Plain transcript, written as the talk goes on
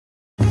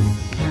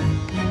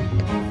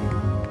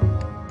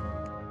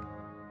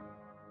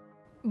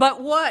But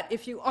what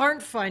if you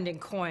aren't finding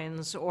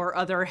coins or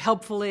other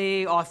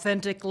helpfully,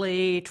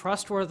 authentically,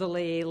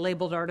 trustworthily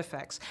labeled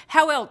artifacts?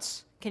 How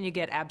else can you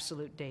get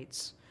absolute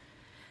dates?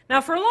 Now,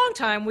 for a long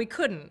time, we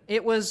couldn't.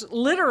 It was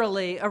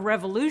literally a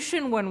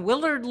revolution when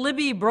Willard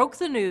Libby broke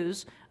the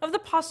news of the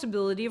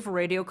possibility of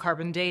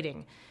radiocarbon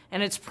dating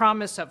and its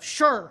promise of,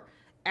 sure,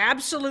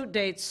 absolute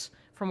dates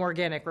from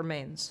organic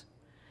remains.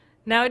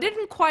 Now, it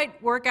didn't quite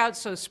work out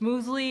so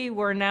smoothly.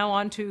 We're now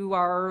on to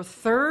our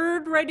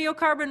third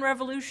radiocarbon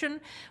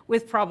revolution,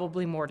 with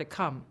probably more to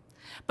come.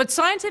 But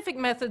scientific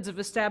methods of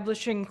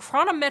establishing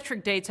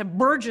chronometric dates have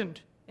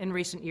burgeoned in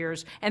recent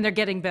years, and they're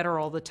getting better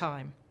all the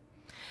time.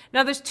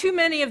 Now, there's too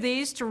many of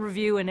these to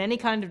review in any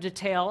kind of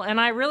detail, and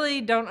I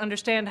really don't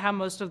understand how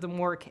most of them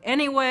work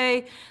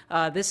anyway.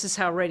 This is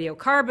how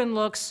radiocarbon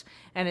looks,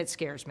 and it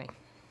scares me.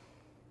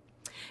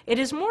 It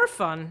is more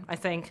fun, I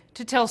think,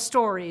 to tell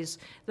stories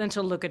than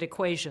to look at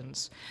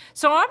equations.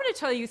 So I'm going to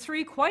tell you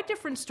three quite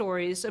different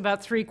stories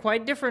about three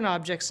quite different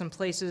objects and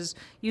places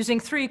using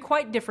three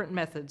quite different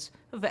methods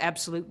of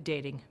absolute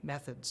dating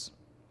methods.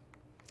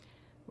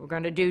 We're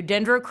going to do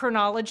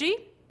dendrochronology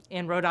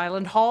in Rhode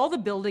Island Hall, the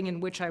building in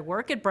which I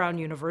work at Brown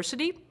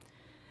University.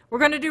 We're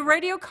going to do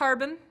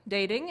radiocarbon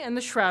dating and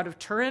the Shroud of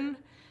Turin.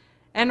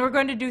 And we're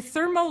going to do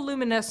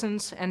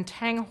thermoluminescence and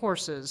tang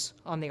horses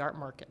on the art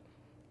market.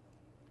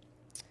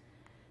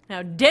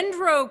 Now,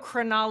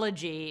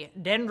 dendrochronology,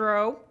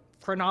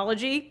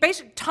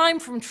 basic time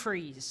from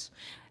trees.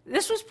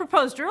 This was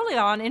proposed early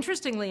on,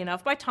 interestingly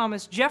enough, by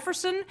Thomas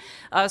Jefferson,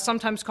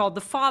 sometimes called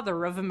the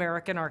father of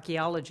American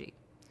archaeology.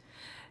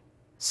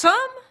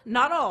 Some,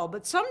 not all,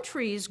 but some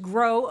trees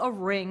grow a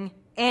ring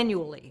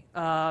annually.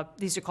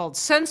 These are called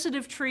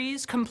sensitive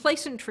trees.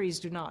 Complacent trees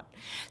do not.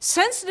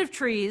 Sensitive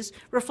trees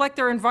reflect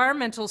their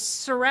environmental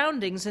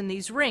surroundings in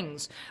these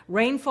rings.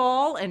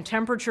 Rainfall and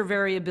temperature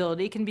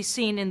variability can be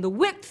seen in the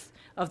width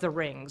of the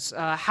rings,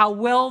 how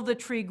well the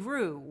tree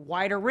grew.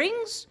 Wider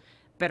rings,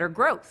 better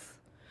growth.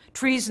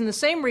 Trees in the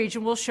same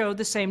region will show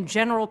the same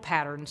general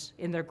patterns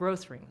in their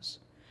growth rings.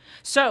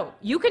 So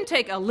you can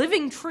take a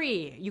living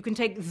tree, you can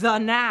take the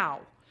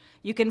now,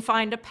 you can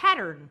find a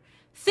pattern,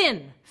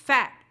 thin,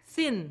 fat,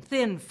 thin,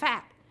 thin,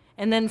 fat,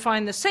 and then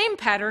find the same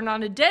pattern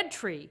on a dead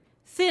tree,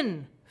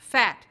 thin,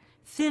 fat,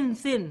 thin,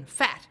 thin,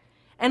 fat,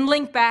 and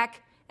link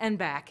back and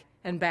back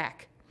and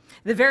back.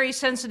 The very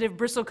sensitive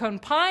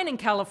bristlecone pine in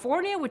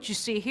California, which you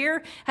see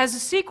here, has a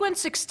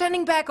sequence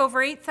extending back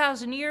over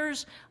 8,000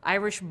 years.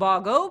 Irish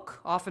bog oak,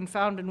 often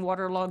found in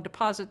waterlogged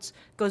deposits,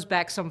 goes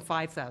back some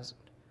 5,000.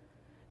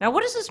 Now,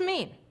 what does this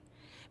mean?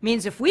 It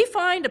means if we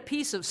find a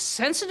piece of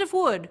sensitive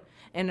wood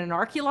in an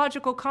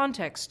archaeological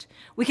context,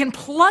 we can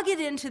plug it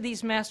into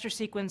these master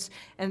sequence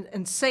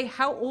and say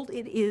how old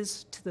it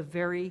is to the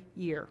very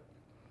year.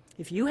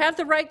 If you have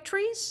the right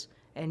trees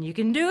and you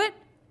can do it,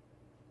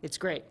 it's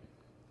great.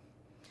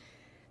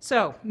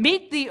 So,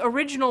 meet the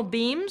original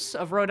beams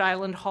of Rhode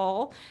Island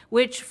Hall,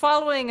 which,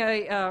 following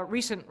a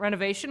recent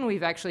renovation,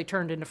 we've actually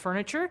turned into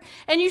furniture.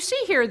 And you see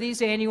here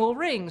these annual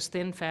rings,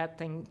 thin, fat,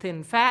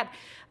 thin, fat.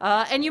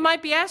 And you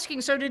might be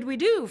asking, so did we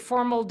do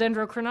formal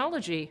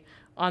dendrochronology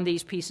on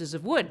these pieces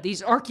of wood,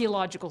 these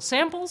archaeological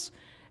samples?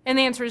 And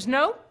the answer is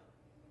no,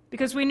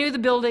 because we knew the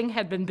building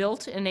had been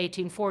built in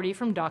 1840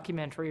 from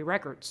documentary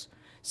records.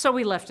 So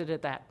we left it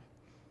at that.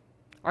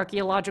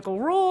 Archaeological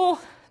rule,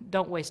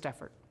 don't waste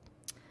effort.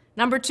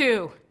 Number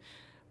two,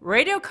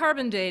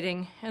 radiocarbon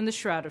dating and the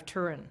Shroud of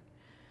Turin.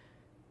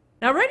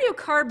 Now,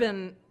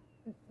 radiocarbon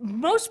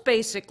most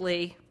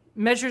basically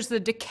measures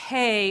the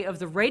decay of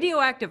the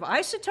radioactive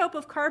isotope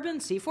of carbon,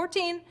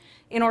 C14,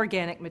 in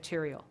organic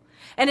material.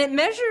 And it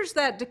measures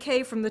that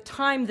decay from the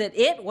time that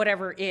it,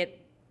 whatever it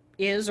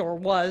is or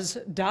was,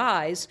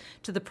 dies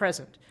to the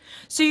present.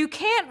 So you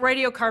can't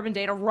radiocarbon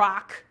date a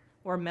rock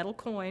or a metal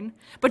coin,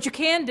 but you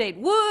can date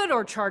wood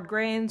or charred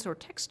grains or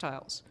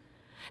textiles.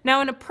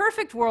 Now, in a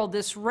perfect world,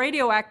 this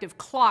radioactive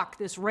clock,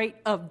 this rate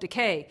of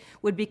decay,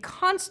 would be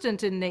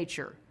constant in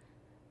nature,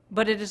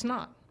 but it is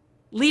not,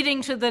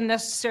 leading to the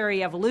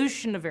necessary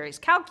evolution of various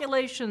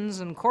calculations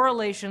and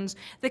correlations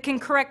that can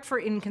correct for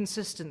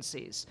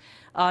inconsistencies,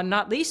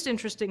 not least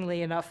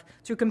interestingly enough,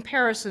 through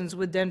comparisons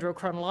with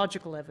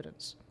dendrochronological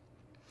evidence.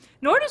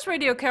 Nor does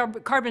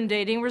radiocarbon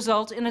dating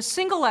result in a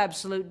single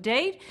absolute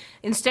date.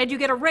 Instead, you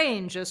get a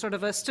range, a sort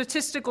of a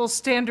statistical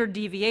standard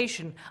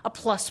deviation, a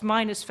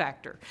plus-minus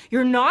factor.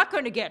 You're not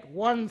going to get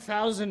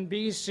 1000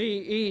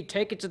 BCE,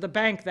 take it to the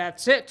bank,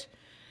 that's it.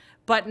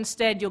 But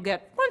instead, you'll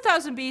get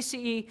 1000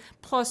 BCE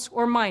plus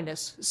or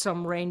minus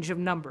some range of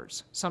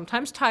numbers,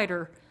 sometimes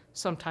tighter,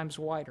 sometimes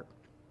wider.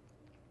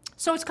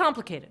 So it's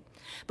complicated.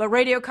 But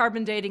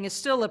radiocarbon dating is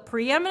still a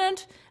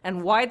preeminent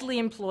and widely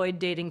employed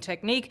dating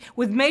technique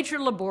with major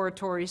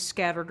laboratories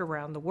scattered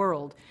around the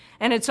world.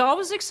 And it's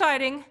always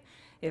exciting,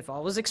 if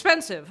always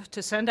expensive,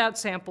 to send out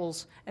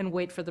samples and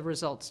wait for the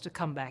results to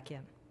come back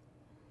in.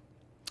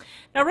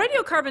 Now,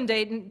 radiocarbon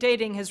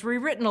dating has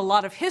rewritten a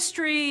lot of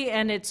history,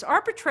 and it's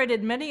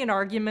arbitrated many an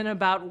argument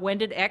about when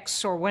did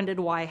X or when did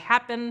Y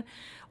happen,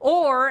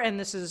 or, and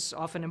this is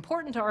often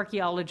important to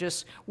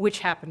archaeologists, which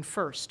happened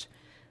first.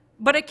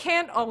 But it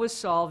can't always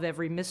solve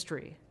every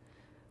mystery.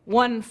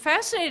 One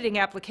fascinating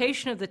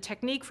application of the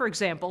technique, for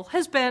example,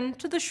 has been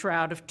to the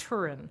Shroud of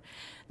Turin.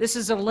 This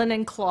is a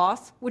linen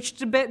cloth which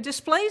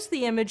displays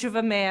the image of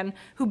a man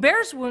who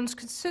bears wounds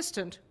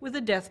consistent with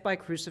a death by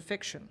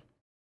crucifixion.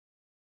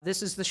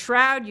 This is the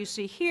shroud you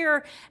see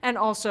here, and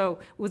also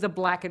with a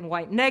black and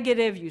white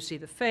negative, you see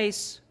the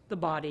face, the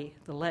body,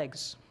 the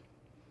legs.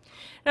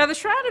 Now, the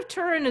Shroud of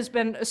Turin has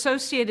been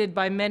associated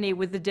by many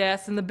with the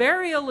death and the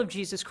burial of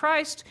Jesus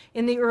Christ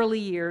in the early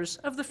years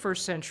of the 1st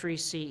century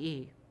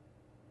CE.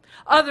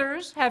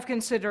 Others have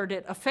considered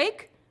it a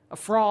fake, a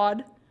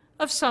fraud,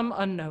 of some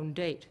unknown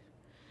date.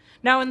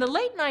 Now, in the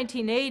late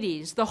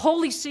 1980s, the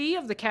Holy See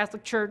of the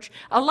Catholic Church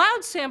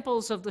allowed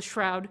samples of the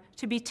shroud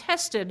to be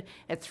tested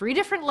at 3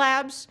 different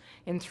labs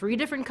in 3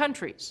 different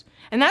countries.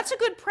 And that's a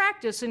good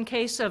practice in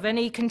case of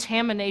any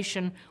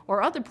contamination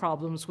or other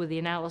problems with the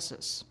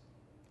analysis.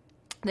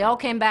 They all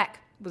came back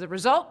with a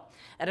result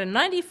at a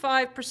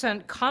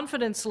 95%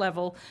 confidence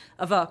level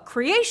of a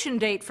creation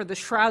date for the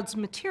shroud's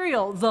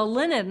material, the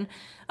linen,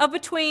 of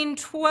between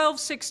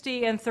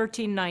 1260 and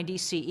 1390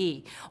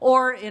 CE,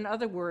 or in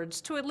other words,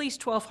 to at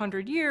least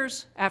 1200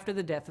 years after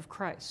the death of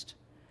Christ.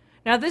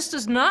 Now, this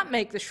does not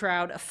make the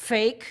shroud a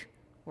fake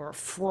or a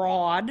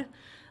fraud.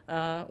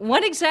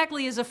 What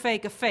exactly is a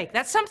fake?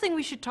 That's something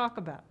we should talk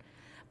about.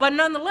 But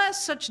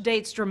nonetheless, such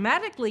dates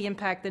dramatically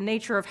impact the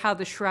nature of how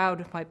the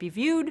shroud might be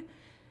viewed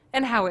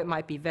and how it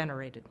might be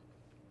venerated.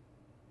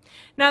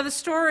 Now, the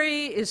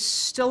story is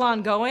still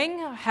ongoing.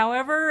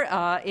 However,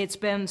 it's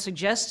been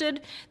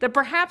suggested that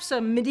perhaps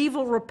a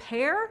medieval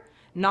repair,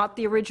 not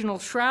the original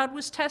shroud,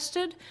 was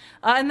tested.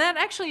 And that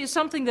actually is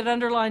something that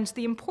underlines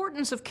the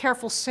importance of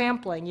careful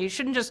sampling. You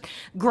shouldn't just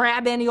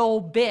grab any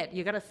old bit.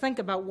 You've got to think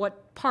about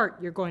what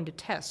part you're going to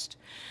test.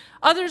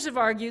 Others have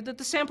argued that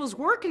the samples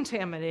were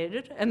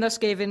contaminated and thus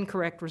gave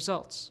incorrect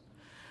results.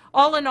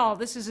 All in all,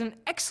 this is an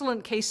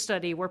excellent case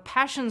study where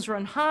passions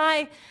run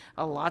high,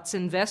 a lot's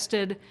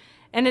invested,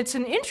 and it's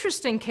an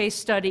interesting case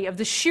study of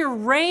the sheer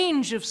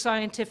range of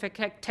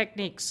scientific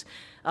techniques,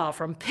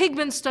 from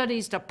pigment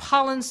studies to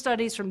pollen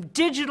studies, from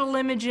digital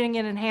imaging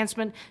and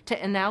enhancement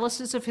to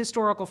analysis of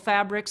historical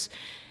fabrics,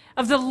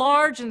 of the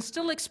large and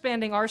still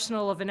expanding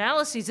arsenal of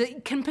analyses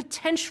that can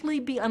potentially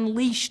be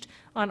unleashed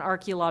on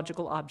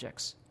archaeological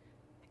objects,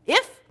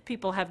 if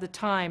people have the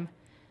time,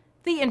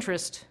 the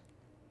interest,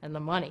 and the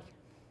money.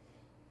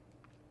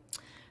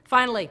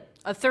 Finally,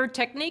 a third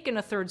technique and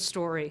a third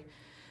story.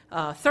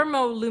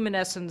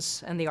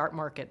 Thermoluminescence and the art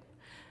market.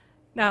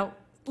 Now,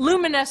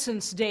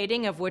 luminescence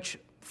dating, of which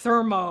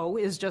thermo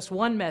is just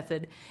one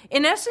method,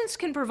 in essence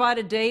can provide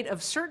a date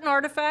of certain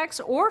artifacts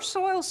or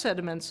soil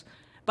sediments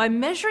by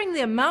measuring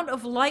the amount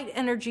of light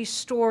energy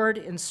stored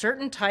in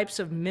certain types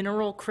of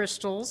mineral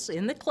crystals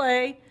in the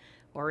clay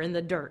or in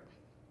the dirt.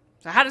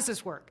 So how does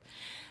this work?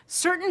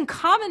 Certain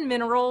common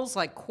minerals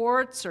like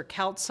quartz or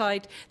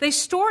calcite, they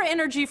store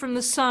energy from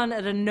the sun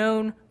at a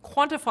known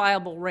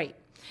quantifiable rate.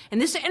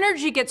 And this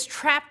energy gets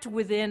trapped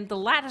within the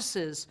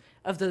lattices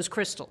of those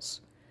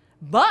crystals.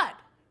 But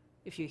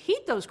if you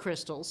heat those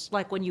crystals,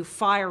 like when you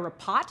fire a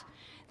pot,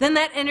 then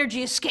that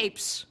energy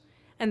escapes,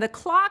 and the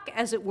clock,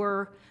 as it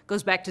were,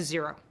 goes back to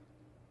 0.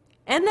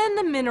 And then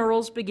the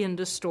minerals begin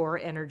to store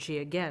energy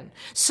again.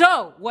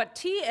 So what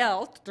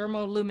TL,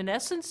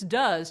 thermoluminescence,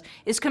 does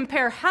is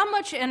compare how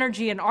much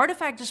energy an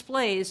artifact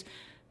displays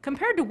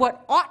compared to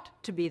what ought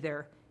to be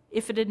there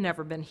if it had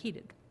never been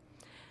heated.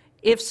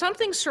 If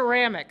something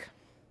ceramic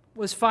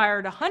was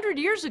fired 100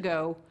 years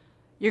ago,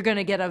 you're going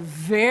to get a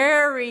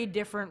very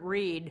different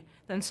read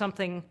than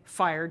something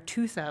fired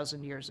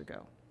 2,000 years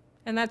ago.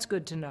 And that's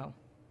good to know.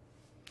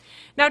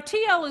 Now,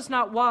 TL is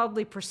not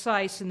wildly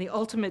precise in the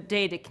ultimate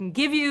date it can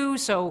give you,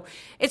 so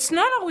it's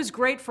not always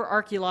great for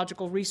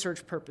archaeological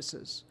research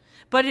purposes.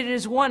 But it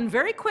is one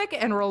very quick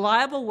and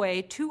reliable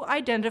way to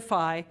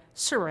identify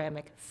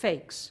ceramic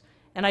fakes.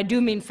 And I do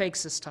mean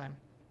fakes this time.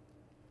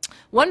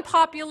 One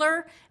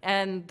popular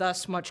and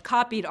thus much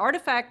copied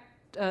artifact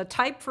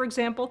type, for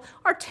example,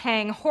 are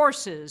Tang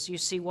horses. You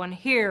see one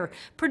here,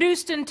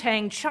 produced in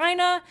Tang,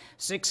 China,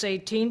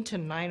 618 to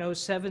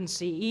 907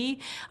 CE.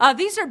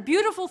 These are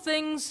beautiful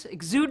things,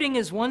 exuding,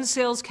 as one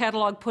sales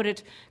catalog put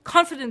it,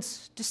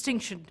 confidence,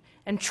 distinction,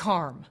 and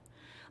charm.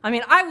 I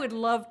mean, I would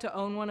love to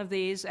own one of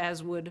these,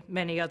 as would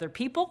many other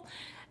people.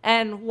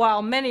 And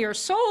while many are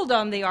sold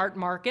on the art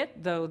market,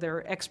 though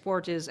their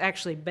export is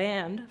actually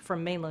banned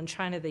from mainland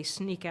China, they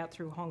sneak out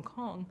through Hong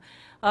Kong,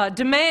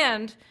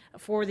 demand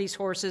for these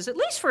horses, at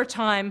least for a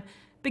time,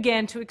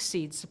 began to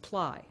exceed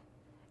supply.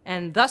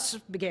 And thus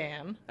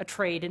began a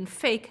trade in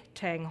fake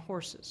Tang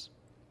horses.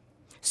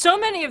 So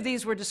many of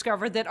these were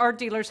discovered that art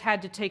dealers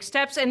had to take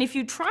steps, and if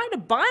you try to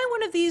buy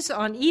one of these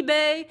on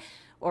eBay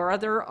or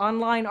other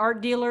online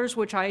art dealers,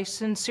 which I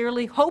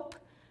sincerely hope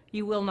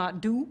you will not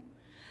do,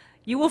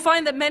 you will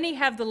find that many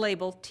have the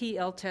label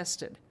TL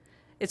tested.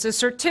 It's a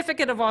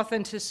certificate of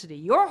authenticity.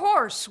 Your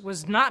horse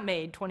was not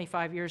made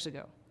 25 years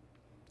ago.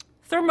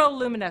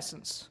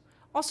 Thermoluminescence,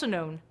 also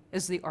known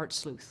as the art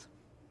sleuth.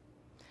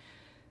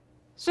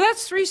 So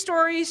that's 3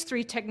 stories,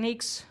 3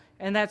 techniques,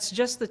 And that's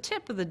just the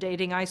tip of the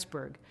dating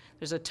iceberg.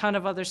 There's a ton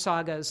of other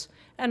sagas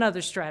and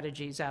other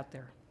strategies out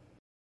there.